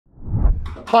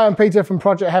Hi, I'm Peter from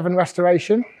Project Heaven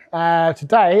Restoration.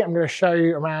 Today I'm going to show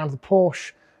you around the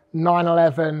Porsche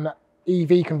 911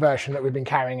 EV conversion that we've been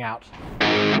carrying out.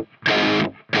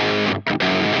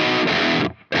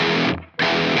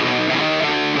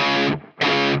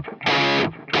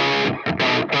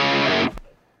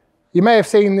 You may have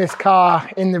seen this car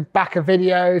in the back of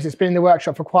videos. It's been in the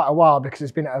workshop for quite a while because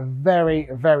it's been a very,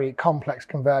 very complex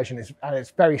conversion and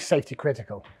it's very safety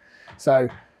critical. So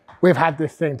we've had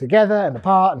this thing together and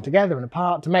apart and together and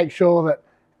apart to make sure that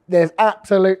there's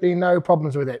absolutely no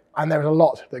problems with it. And there's a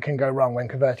lot that can go wrong when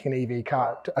converting an EV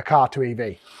car, a car to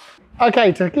EV.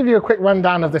 Okay, to give you a quick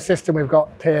rundown of the system we've got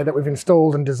here that we've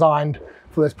installed and designed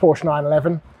for this Porsche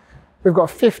 911, we've got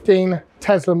 15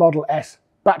 Tesla Model S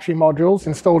battery modules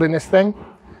installed in this thing.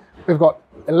 We've got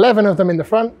 11 of them in the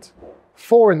front,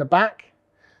 4 in the back.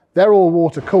 They're all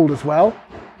water cooled as well.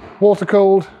 Water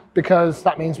cooled because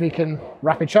that means we can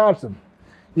rapid charge them.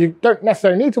 You don't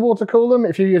necessarily need to water cool them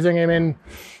if you're using them in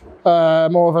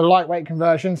more of a lightweight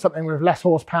conversion, something with less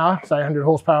horsepower, say 100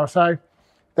 horsepower or so,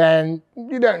 then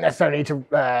you don't necessarily need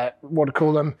to water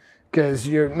cool them because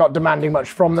you're not demanding much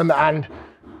from them, and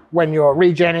when you're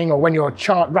regenning or when you're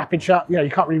rapid charge, you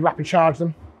can't really rapid charge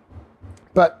them.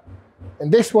 But in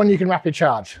this one, you can rapid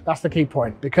charge. That's the key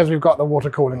point, because we've got the water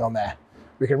cooling on there.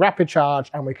 We can rapid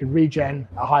charge and we can regen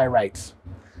at higher rates.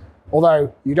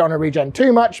 Although you don't want to regen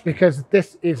too much because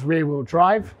this is rear wheel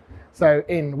drive. So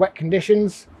in wet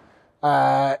conditions,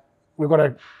 we've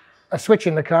got a switch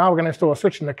in the car. We're going to install a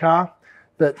switch in the car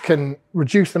that can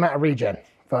reduce the amount of regen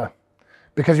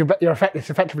because it's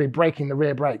effectively braking the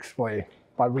rear brakes for you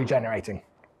by regenerating.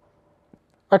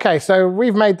 Okay, so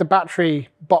we've made the battery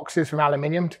boxes from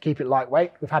aluminium to keep it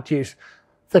lightweight. We've had to use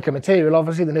thicker material,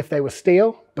 obviously, than if they were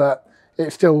steel, but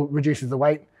it still reduces the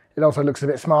weight. It also looks a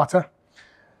bit smarter.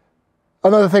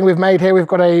 Another thing we've made here, we've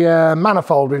got a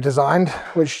manifold we've designed,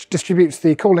 which distributes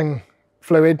the cooling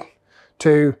fluid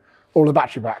to all the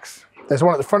battery packs. There's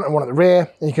one at the front and one at the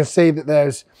rear, and you can see that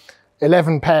there's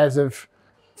 11 pairs of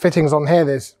fittings on here.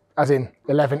 There's, as in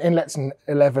 11 inlets and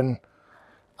 11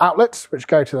 outlets, which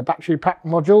go to the battery pack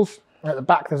modules. And at the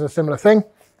back, there's a similar thing.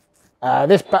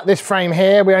 This frame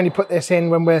here, we only put this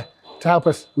in when to help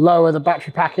us lower the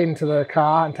battery pack into the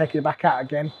car and take it back out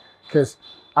again. Because,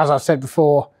 as I've said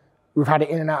before, we've had it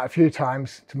in and out a few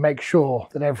times to make sure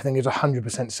that everything is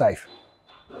 100% safe.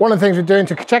 One of the things we're doing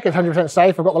to check it's 100%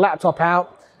 safe, I've got the laptop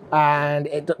out and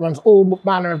it runs all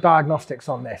manner of diagnostics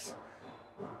on this.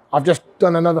 I've just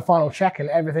done another final check and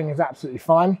everything is absolutely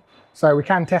fine. So we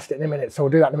can test it in a minute, so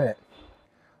we'll do that in a minute.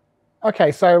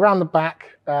 Okay, so around the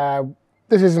back,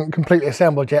 this isn't completely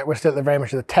assembled yet. We're still at the very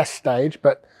much of the test stage,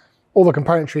 but all the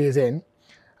componentry is in.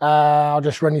 I'll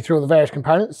just run you through all the various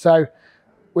components. So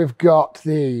we've got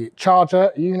the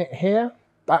charger unit here.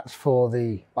 That's for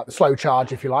the slow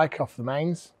charge, if you like, off the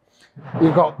mains.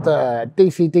 You've got the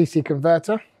DC-DC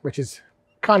converter, which is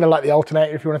kind of like the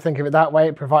alternator, if you want to think of it that way.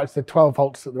 It provides the 12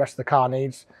 volts that the rest of the car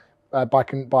needs by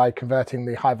converting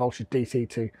the high voltage DC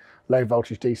to low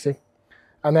voltage DC.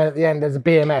 And then at the end, there's a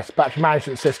BMS, battery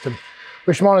management system,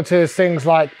 which monitors things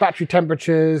like battery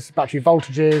temperatures, battery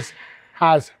voltages,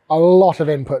 has a lot of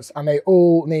inputs, and they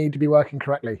all need to be working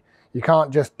correctly. You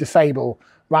can't just disable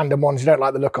random ones you don't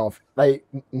like the look of. They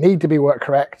need to be worked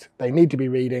correct, they need to be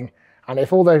reading, and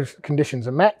if all those conditions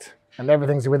are met and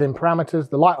everything's within parameters,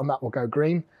 the light on that will go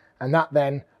green, and that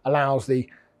then allows the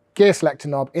gear selector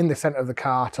knob in the center of the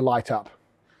car to light up.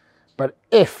 But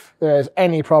if there's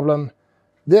any problem,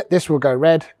 this will go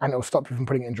red and it will stop you from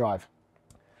putting it in drive.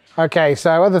 Okay,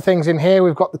 so other things in here,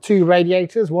 we've got the 2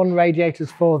 radiators. One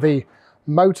radiator's for the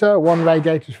motor, one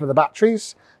radiator's for the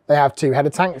batteries. They have 2 header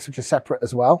tanks, which are separate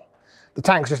as well. The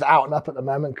tank's just out and up at the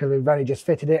moment because we've only just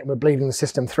fitted it and we're bleeding the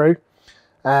system through.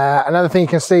 Another thing you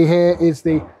can see here is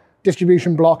the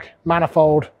distribution block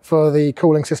manifold for the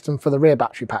cooling system for the rear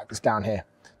battery pack that's down here.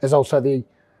 There's also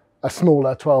a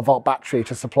smaller 12 volt battery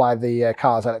to supply the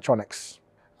car's electronics.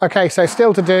 Okay, so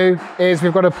still to do is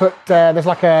we've got to put, there's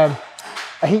like a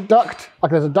heat duct,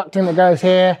 like there's a ducting that goes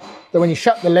here, that when you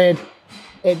shut the lid,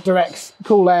 it directs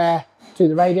cool air to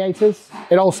the radiators.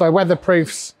 It also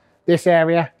weatherproofs this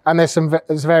area, and there's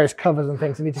various covers and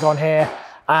things that need to go on here,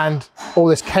 and all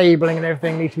this cabling and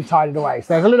everything needs to be tidied away.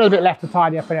 So there's a little bit left to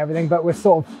tidy up and everything, but we're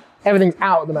everything's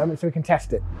out at the moment so we can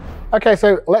test it. Okay,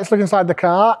 so let's look inside the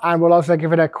car and we'll also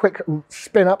give it a quick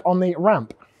spin up on the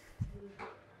ramp.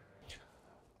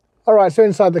 All right, so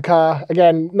inside the car,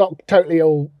 again, not totally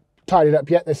all tidied up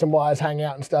yet. There's some wires hanging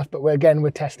out and stuff, but we're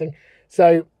testing.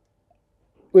 So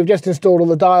we've just installed all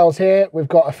the dials here. We've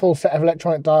got a full set of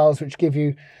electronic dials which give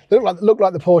you, look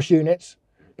like the Porsche units,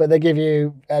 but they give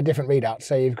you different readouts.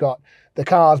 So you've got the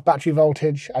car's battery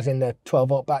voltage, as in the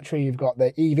 12-volt battery. You've got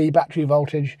the EV battery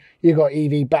voltage. You've got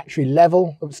EV battery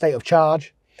level, state of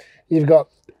charge. You've got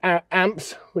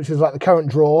amps, which is like the current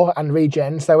draw and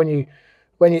regen. So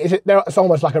it's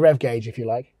almost like a rev gauge, if you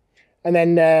like. And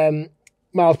then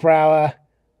miles per hour,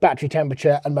 battery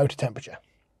temperature, and motor temperature.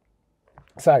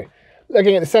 So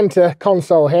looking at the center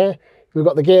console here, we've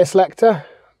got the gear selector,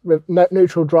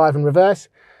 neutral, drive, and reverse.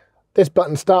 This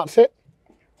button starts it.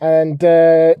 And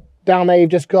down there, you've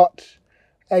just got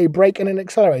a brake and an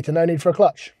accelerator, no need for a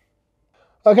clutch.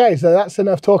 Okay, so that's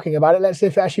enough talking about it. Let's see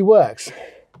if it actually works.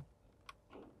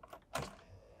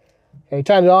 Okay,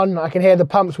 turn it on. I can hear the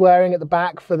pumps whirring at the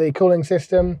back for the cooling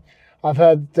system. I've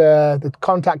heard the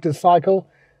contactors cycle.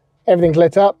 Everything's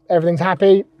lit up, everything's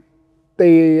happy.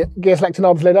 The gear selector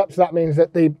knob's lit up, so that means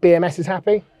that the BMS is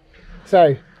happy.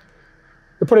 So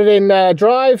we put it in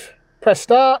drive, press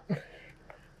start,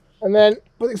 and then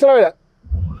put the accelerator.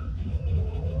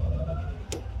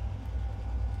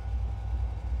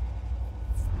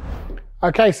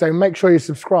 Okay, so make sure you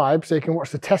subscribe so you can watch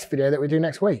the test video that we do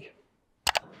next week.